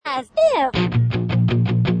As if.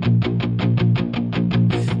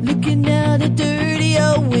 Looking out a dirty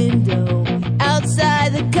old window.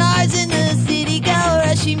 Outside the cars in the city go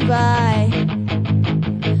rushing by.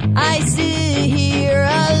 I sit here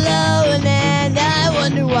alone and I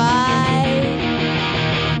wonder why.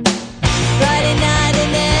 Friday night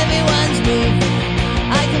and everyone's moving.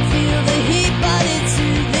 I can feel the heat but it's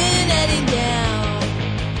soothing heading down.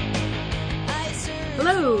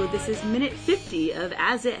 Hello, this is Minute 50 of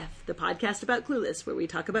As If, the podcast about Clueless, where we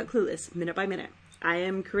talk about Clueless minute by minute. I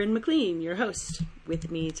am Corinne McLean, your host.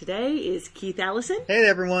 With me today is Keith Allison. Hey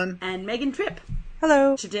everyone. And Megan Tripp.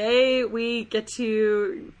 Hello. Today we get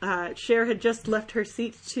to, Cher had just left her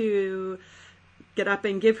seat to get up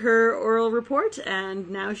and give her oral report, and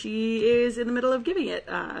now she is in the middle of giving it.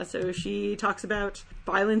 So she talks about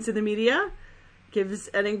violence in the media, gives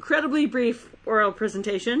an incredibly brief oral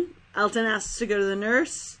presentation. Elton asks to go to the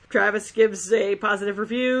nurse. Travis gives a positive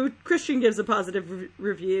review. Christian gives a positive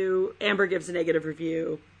review. Amber gives a negative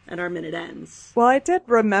review. And our minute ends. Well, I did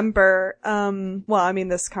remember,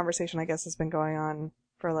 this conversation, I guess, has been going on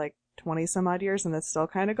for like 20 some odd years, and it's still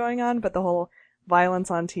kind of going on, but the whole violence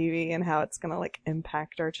on TV and how it's going to like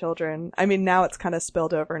impact our children. I mean, now it's kind of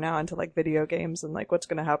spilled over now into like video games and like what's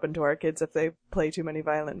going to happen to our kids if they play too many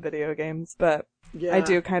violent video games. But yeah. I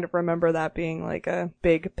do kind of remember that being like a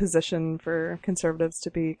big position for conservatives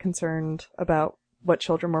to be concerned about what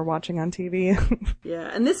children were watching on TV. Yeah,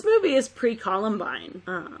 and this movie is pre-Columbine.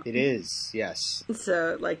 It is, yes.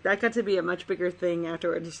 So, like, that got to be a much bigger thing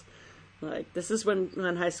afterwards. Like, this is when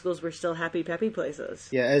high schools were still happy, peppy places.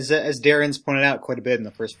 Yeah, as Darren's pointed out quite a bit in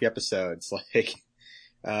the first few episodes, like,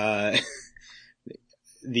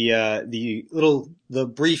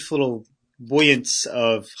 the brief little buoyance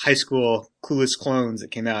of high school Clueless clones that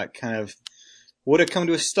came out kind of would have come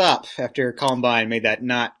to a stop after Columbine made that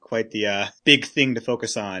not quite the big thing to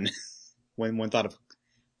focus on when one thought of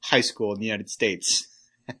high school in the United States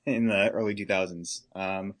in the early 2000s.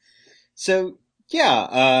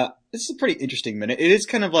 This is a pretty interesting minute. It is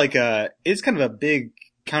kind of a big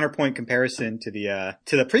counterpoint comparison to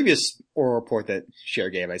the previous oral report that Cher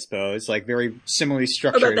gave, I suppose. Like very similarly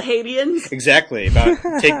structured. About the Haitians? Exactly, about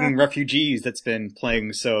taking refugees that's been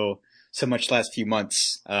playing so much last few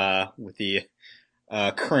months with the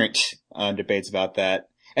current debates about that.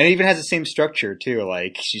 And it even has the same structure too.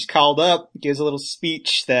 Like she's called up, gives a little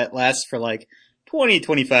speech that lasts for like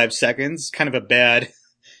 20-25 seconds. Kind of a bad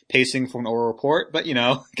pacing for an oral report, but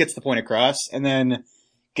gets the point across. And then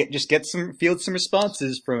field some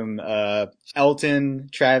responses from Elton,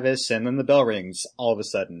 Travis, and then the bell rings all of a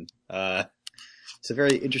sudden. It's a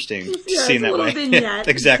very interesting scene that way. Vignette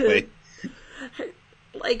exactly.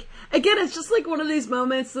 Like again, it's just like one of these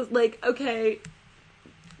moments that like, okay,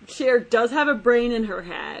 Cher does have a brain in her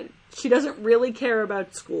head. She doesn't really care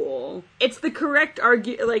about school. It's the correct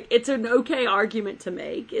it's an okay argument to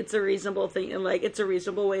make. It's a reasonable thing, and like, it's a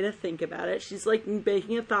reasonable way to think about it. She's like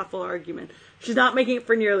making a thoughtful argument. She's not making it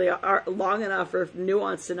for nearly long enough or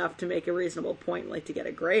nuanced enough to make a reasonable point, like to get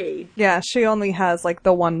a grade. Yeah, she only has like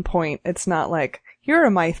the one point. It's not like, here are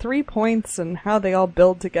my 3 points and how they all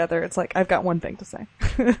build together. It's like, I've got one thing to say.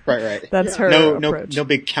 Right. That's her approach. No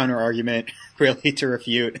big counter argument really to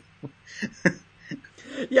refute.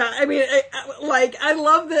 Yeah, I mean, I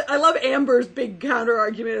love that. I love Amber's big counter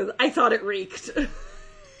argument. I thought it reeked.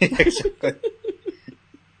 Exactly.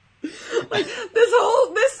 Like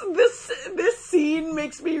this scene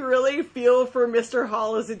makes me really feel for Mr.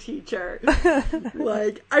 Hall as a teacher.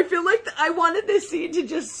 Like, I feel like I wanted this scene to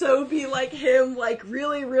just so be like him, like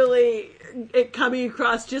really, really coming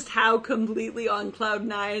across just how completely on cloud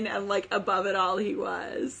nine and like above it all he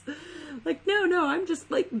was. Like, no, I'm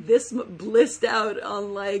just like this blissed out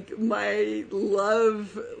on like my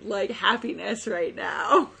love, like happiness right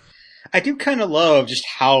now. I do kind of love just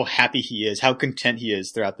how happy he is, how content he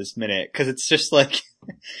is throughout this minute, because it's just like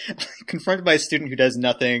confronted by a student who does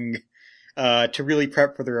nothing to really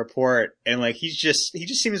prep for the report, and like he just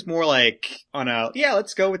seems more like on a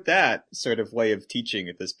let's go with that sort of way of teaching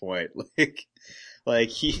at this point. Like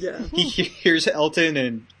he hears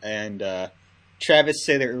Elton and Travis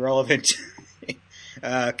say their irrelevant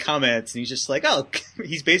comments, and he's just like,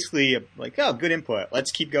 he's basically like, good input.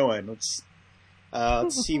 Let's keep going. Let's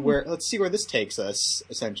see where this takes us,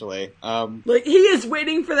 essentially. Like, he is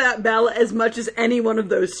waiting for that bell as much as any one of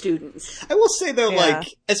those students. I will say though, like,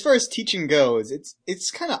 as far as teaching goes, it's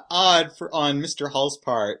kind of odd on Mr. Hall's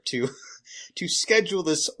part to schedule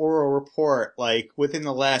this oral report, like, within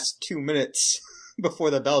the last 2 minutes before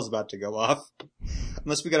the bell's about to go off.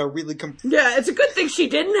 unless we got a really Yeah, it's a good thing she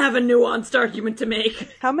didn't have a nuanced argument to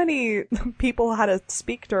make. How many people had to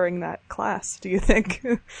speak during that class, do you think?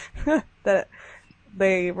 That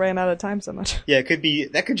they ran out of time so much. Yeah,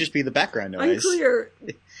 that could just be the background noise. Unclear.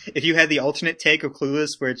 If you had the alternate take of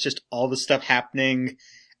Clueless where it's just all the stuff happening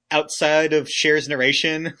outside of Cher's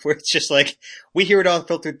narration, where it's just like, we hear it all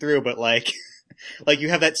filtered through, but like you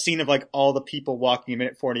have that scene of like all the people walking in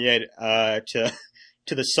minute 48,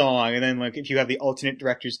 to the song, and then like if you have the alternate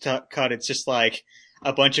director's cut, it's just like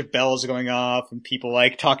a bunch of bells going off and people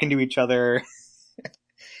like talking to each other.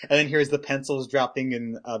 And then here's the pencils dropping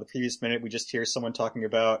in the previous minute. We just hear someone talking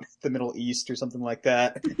about the Middle East or something like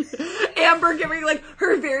that. Amber giving like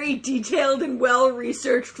her very detailed and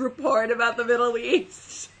well-researched report about the Middle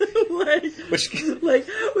East. like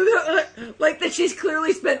that she's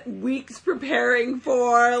clearly spent weeks preparing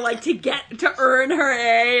for, like, to earn her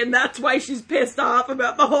A, and that's why she's pissed off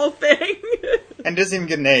about the whole thing. And doesn't even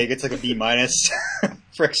get an A. It gets like a B-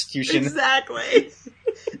 for execution. Exactly.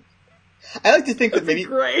 I like to think that maybe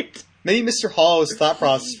Mr. Hall's thought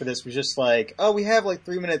process for this was just like, oh, we have like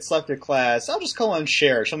 3 minutes left of class. I'll just call on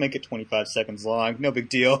Cher. She'll make it 25 seconds long. No big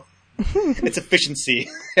deal. It's efficiency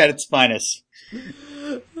at its finest.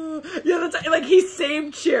 Yeah, that's like he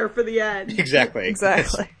saved Cher for the end. Exactly.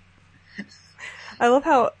 I love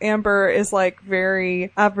how Amber is like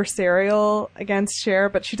very adversarial against Cher,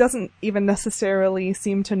 but she doesn't even necessarily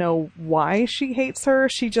seem to know why she hates her.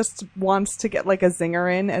 She just wants to get like a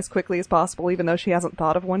zinger in as quickly as possible, even though she hasn't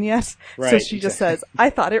thought of one yet. Right, so she just says,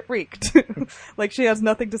 I thought it reeked. Like she has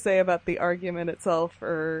nothing to say about the argument itself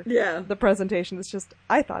or the presentation. It's just,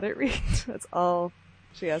 I thought it reeked. That's all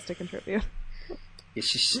she has to contribute.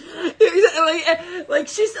 It's just... like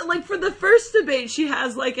she's like, for the first debate she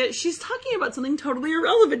has like she's talking about something totally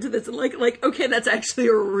irrelevant to this, and like okay, that's actually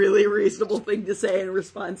a really reasonable thing to say in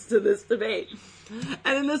response to this debate.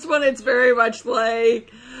 And in this one it's very much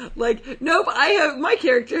like nope, my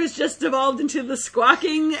character has just evolved into the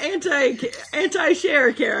squawking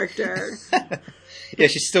anti-Cher character. Yeah,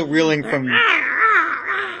 she's still reeling from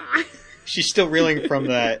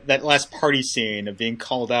that last party scene of being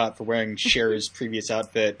called out for wearing Cher's previous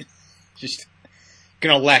outfit. Just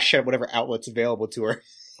gonna lash out whatever outlet's available to her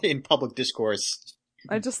in public discourse.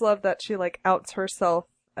 I just love that she like outs herself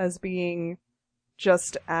as being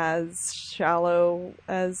just as shallow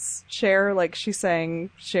as Cher. Like she's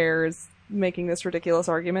saying Cher's making this ridiculous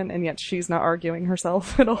argument, and yet she's not arguing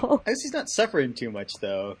herself at all. I guess he's not suffering too much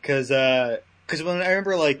though, because when I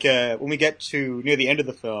remember when we get to near the end of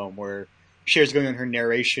the film where Cher's going on her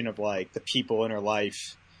narration of like the people in her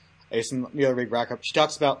life, I guess in the other big rack up, she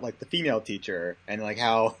talks about like the female teacher and like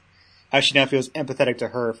how she now feels empathetic to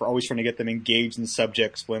her for always trying to get them engaged in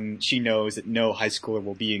subjects when she knows that no high schooler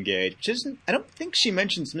will be engaged. Which isn't, I don't think she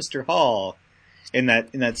mentions Mr. Hall in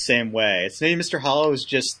that same way. It's maybe Mr. Hall has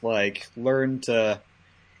just like learned to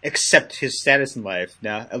accept his status in life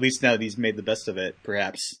now, at least now that he's made the best of it,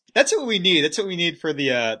 perhaps. That's what we need. That's what we need for the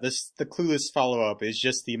Clueless follow-up, is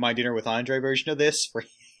just the My Dinner with Andre version of this, where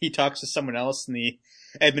he talks to someone else in the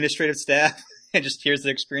administrative staff and just hears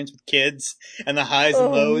their experience with kids and the highs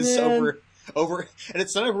and lows over, and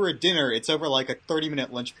it's not over a dinner, it's over like a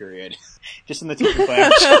 30-minute lunch period. Just in the teacher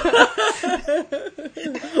class.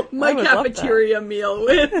 My cafeteria meal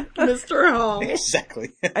with Mr. Hall.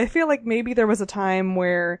 Exactly. I feel like maybe there was a time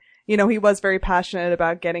where, he was very passionate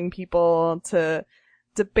about getting people to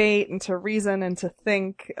debate and to reason and to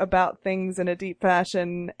think about things in a deep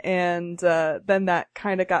fashion, and then that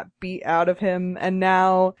kind of got beat out of him, and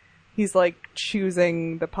now he's like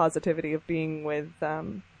choosing the positivity of being with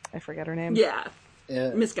I forget her name. Yeah.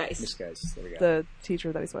 Miss Geis. Miss Geis. There we go. The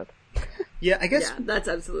teacher that he's with. Yeah, I guess. Yeah, that's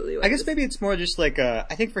absolutely what I guess maybe it's more just like I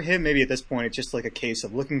think for him, maybe at this point, it's just like a case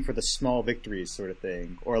of looking for the small victories sort of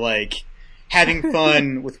thing. Or like having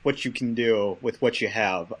fun with what you can do with what you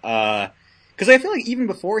have. Because I feel like even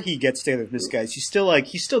before he gets together with Miss Geis, he's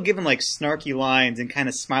still giving like snarky lines and kind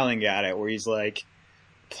of smiling at it, where he's like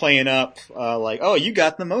playing up, like, oh, you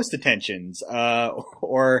got the most attentions.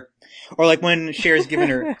 Or like when Cher's given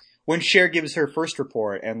her, when Cher gives her first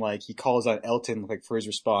report and like he calls on Elton like for his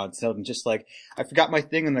response, and Elton's just like, I forgot my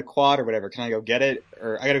thing in the quad or whatever, can I go get it?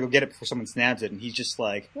 Or I gotta go get it before someone snaps it. And he's just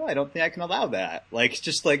like, well, I don't think I can allow that. Like,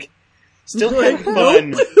 just like, still having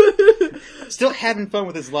fun. Still having fun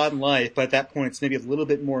with his lot in life, but at that point it's maybe a little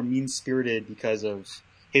bit more mean-spirited because of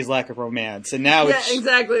his lack of romance. And now it's... Yeah,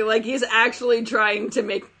 exactly. Like, he's actually trying to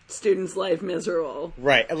make students' life miserable.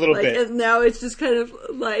 Right, a little bit. And now it's just kind of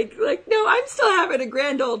like, no, I'm still having a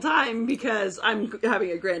grand old time because I'm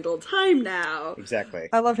having a grand old time now. Exactly.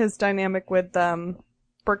 I love his dynamic with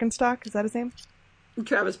Birkenstock. Is that his name?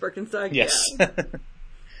 Travis Birkenstock. Yes. Yeah.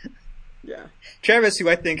 Yeah. Travis, who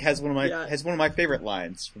I think has one of my favorite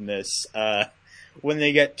lines from this, when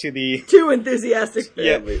they get to the Too enthusiastic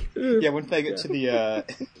family. when they get to the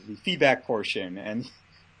feedback portion, and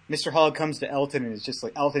Mr. Hogg comes to Elton and is just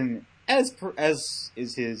like, Elton, as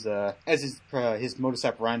is his modus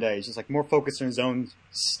operandi, he's just like more focused on his own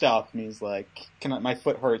stuff, and he's like, my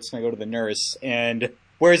foot hurts, can I go to the nurse? And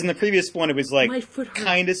whereas in the previous one, it was like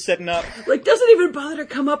kind of setting up, like doesn't even bother to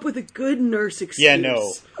come up with a good nurse excuse. Yeah,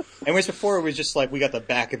 no. And whereas before it was just like we got the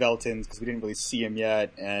back of Elton's because we didn't really see him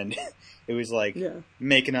yet, and it was like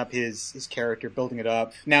making up his character, building it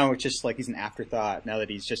up. Now it's just like he's an afterthought. Now that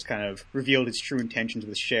he's just kind of revealed his true intentions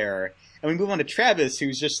with Cher, and we move on to Travis,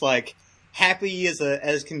 who's just like happy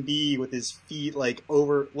as can be with his feet like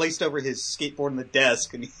laced over his skateboard on the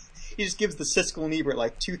desk, and he just gives the Siskel and Ebert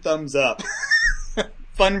like 2 thumbs up.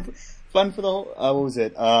 Fun for the whole. What was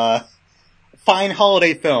it? Fine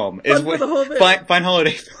holiday film is what. Fine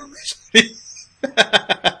holiday film is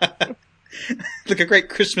like a great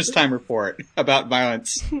Christmas time report about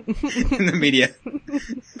violence in the media.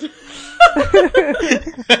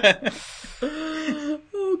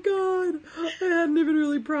 Oh God, I hadn't even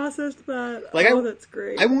really processed that. Like, that's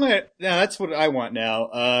great. That's what I want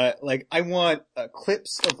now. Like I want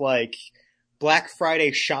clips of like Black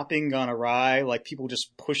Friday shopping gone awry, like people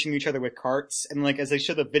just pushing each other with carts, and like as they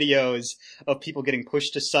show the videos of people getting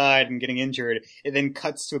pushed aside and getting injured, it then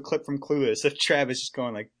cuts to a clip from Clueless of Travis just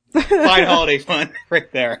going like, fine holiday fun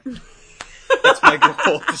right there. That's my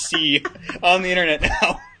goal to see on the internet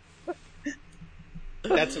now.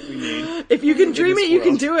 That's what we need. If you can dream it, you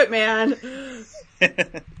can do it, man.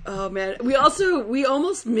 Oh man, we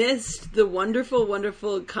almost missed the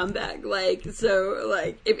wonderful comeback. Like, so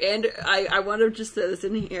like if I want to just throw this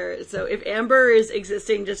in here. So if Amber is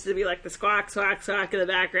existing just to be like the squawk in the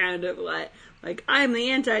background of like I'm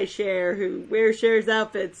the anti-Cher who wears Cher's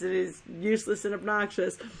outfits and is useless and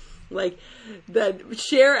obnoxious, like that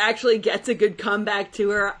Cher actually gets a good comeback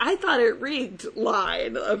to her. I thought it reeked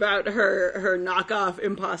line about her knockoff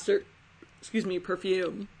imposter,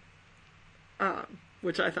 perfume.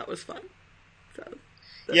 Which I thought was fun. So,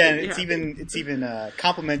 yeah, and it's even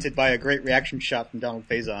complimented by a great reaction shot from Donald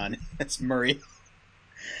Faison. That's Murray.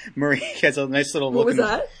 Murray has a nice little. What was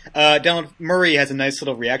that? Donald Murray has a nice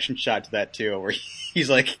little reaction shot to that too, where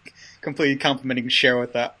he's like completely complimenting Cher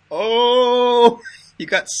with that. Oh, you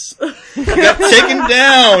got taken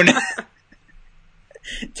down.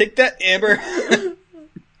 Take that, Amber.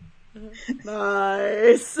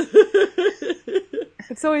 Nice.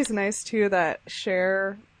 It's always nice, too, that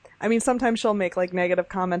Cher... I mean, sometimes she'll make, like, negative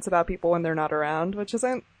comments about people when they're not around, which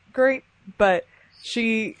isn't great, but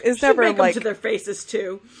she is never, make like... them to their faces,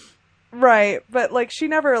 too. Right, but, like, she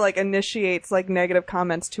never, like, initiates, like, negative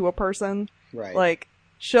comments to a person. Right. Like,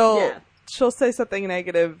 she'll say something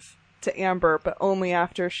negative to Amber, but only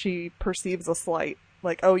after she perceives a slight.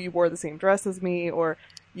 Like, oh, you wore the same dress as me, or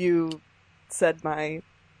you said my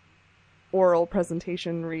oral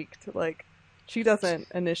presentation reeked, like... She doesn't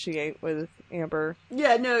initiate with Amber.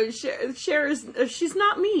 Yeah, no, Cher is, she's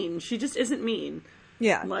not mean. She just isn't mean.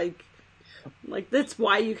 Yeah. Like that's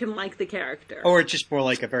why you can like the character. Or it's just more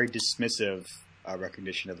like a very dismissive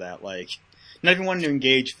recognition of that. Like, not even wanting to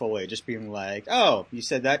engage fully, just being like, oh, you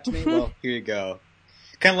said that to me? Well, here you go.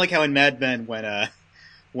 Kind of like how in Mad Men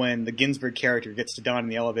when the Ginsberg character gets to Don in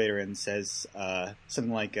the elevator and says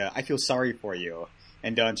something like, I feel sorry for you.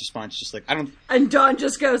 And Don's response is just like, I don't... And Don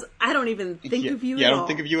just goes, I don't even think of you at all. Yeah, I don't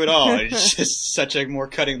think of you at all. It's just such a more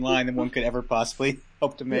cutting line than one could ever possibly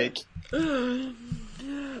hope to make. So,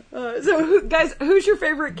 guys, who's your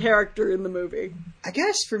favorite character in the movie? I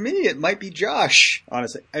guess for me, it might be Josh,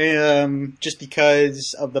 honestly. Just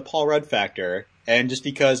because of the Paul Rudd factor. And just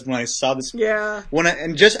because when I saw this... Yeah.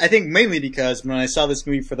 I think mainly because when I saw this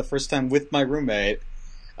movie for the first time with my roommate,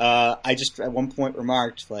 I just at one point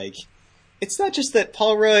remarked, like... It's not just that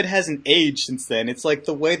Paul Rudd hasn't aged since then. It's like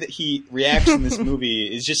the way that he reacts in this movie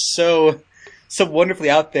is just so wonderfully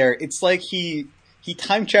out there. It's like he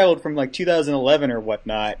time traveled from like 2011 or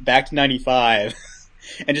whatnot back to 95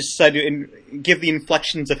 and just decided to give the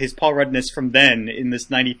inflections of his Paul Ruddness from then in this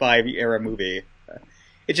 95 era movie.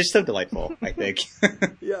 It's just so delightful, I think.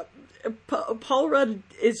 Yeah. Paul Rudd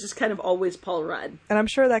is just kind of always Paul Rudd. And I'm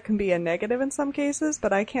sure that can be a negative in some cases,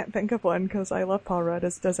 but I can't think of one because I love Paul Rudd,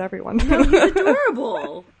 as does everyone. No, he's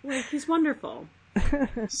adorable. Like, he's wonderful.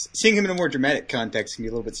 Seeing him in a more dramatic context can be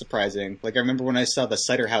a little bit surprising. Like, I remember when I saw the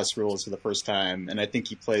Cider House Rules for the first time, and I think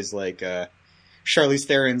he plays, like, Charlize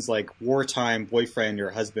Theron's, like, wartime boyfriend or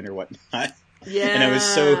husband or whatnot. Yeah. And I was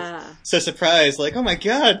so surprised, like, oh my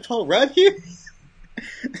god, Paul Rudd here?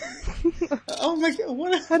 Oh my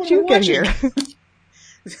god, how'd you get here?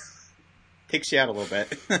 takes you out a little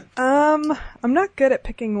bit. I'm not good at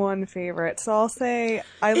picking one favorite, so I'll say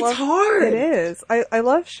It's hard. It is. I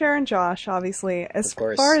love Cher and Josh, obviously. As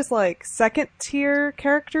far as like second tier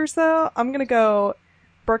characters, though, I'm gonna go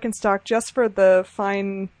Birkenstock just for the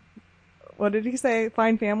fine. What did he say?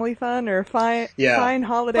 Fine family fun or fine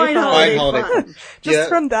holiday fun? Fine holiday fun. Just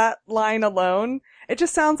from that line alone, it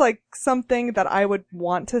just sounds like something that I would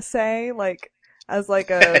want to say, like as like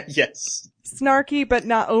a yes, snarky but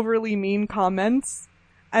not overly mean comments,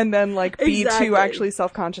 and then like be too actually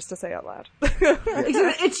self-conscious to say out loud.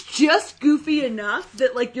 It's just goofy enough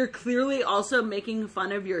that like you're clearly also making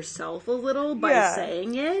fun of yourself a little by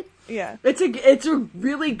saying it. Yeah, it's a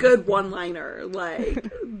really good one-liner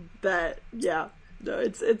like that. Yeah, no,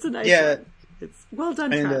 it's a nice one. It's well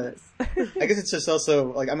done, Travis. I guess it's just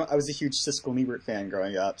also like I was a huge Siskel and Ebert fan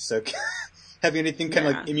growing up, so having anything kind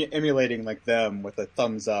of like emulating like them with a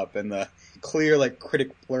thumbs up and the clear like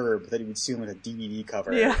critic blurb that you would see on like a DVD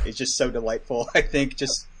cover is just so delightful. I think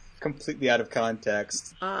just completely out of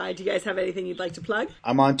context. Do you guys have anything you'd like to plug?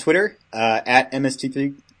 I'm on Twitter at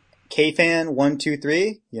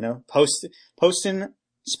MST3KFan123. You know, posting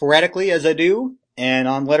sporadically as I do, and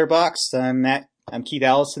on Letterboxd I'm Keith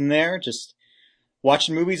Allison there, just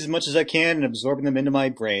watching movies as much as I can and absorbing them into my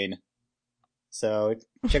brain. So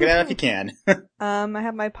check it out if you can. I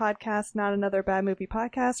have my podcast, Not Another Bad Movie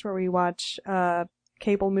Podcast, where we watch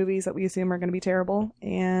cable movies that we assume are going to be terrible,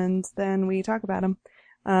 and then we talk about them.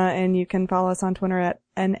 And you can follow us on Twitter at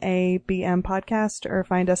NABM Podcast, or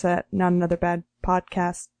find us at Not Another Bad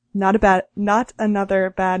Podcast, Not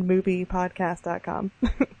Another Bad Movie Podcast.com.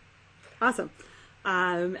 Awesome.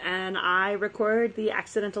 And I record the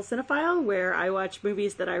Accidental Cinephile, where I watch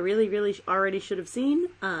movies that I really, really already should have seen,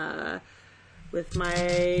 with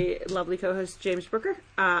my lovely co-host James Brooker.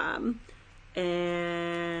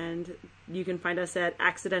 And you can find us at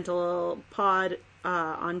Accidental Pod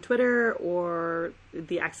on Twitter, or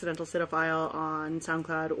the Accidental Cinephile on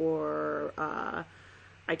SoundCloud or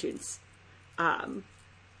iTunes.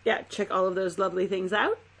 Check all of those lovely things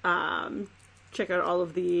out. Check out all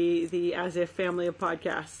of the As If family of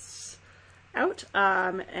podcasts out.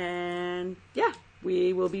 And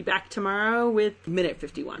we will be back tomorrow with Minute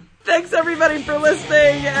 51. Thanks everybody for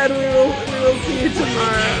listening, and we will see you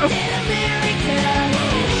tomorrow.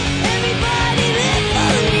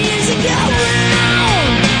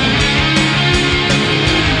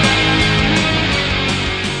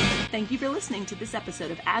 Thank you for listening to this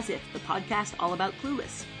episode of As If, the podcast all about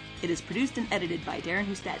Clueless. It is produced and edited by Darren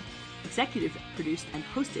Husted. Executive produced and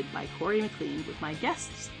hosted by Corey McLean, with my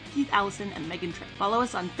guests Keith Allison and Megan Tripp. Follow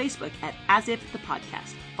us on Facebook at As If the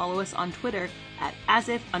Podcast. Follow us on Twitter at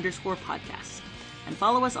asif_podcasts. And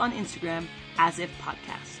follow us on Instagram, As If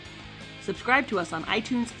Podcast. Subscribe to us on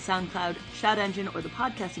iTunes, SoundCloud, Shout Engine, or the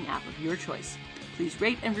podcasting app of your choice. Please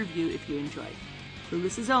rate and review if you enjoy.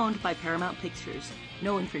 Clueless is owned by Paramount Pictures.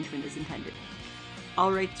 No infringement is intended.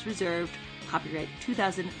 All rights reserved. Copyright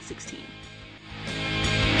 2016.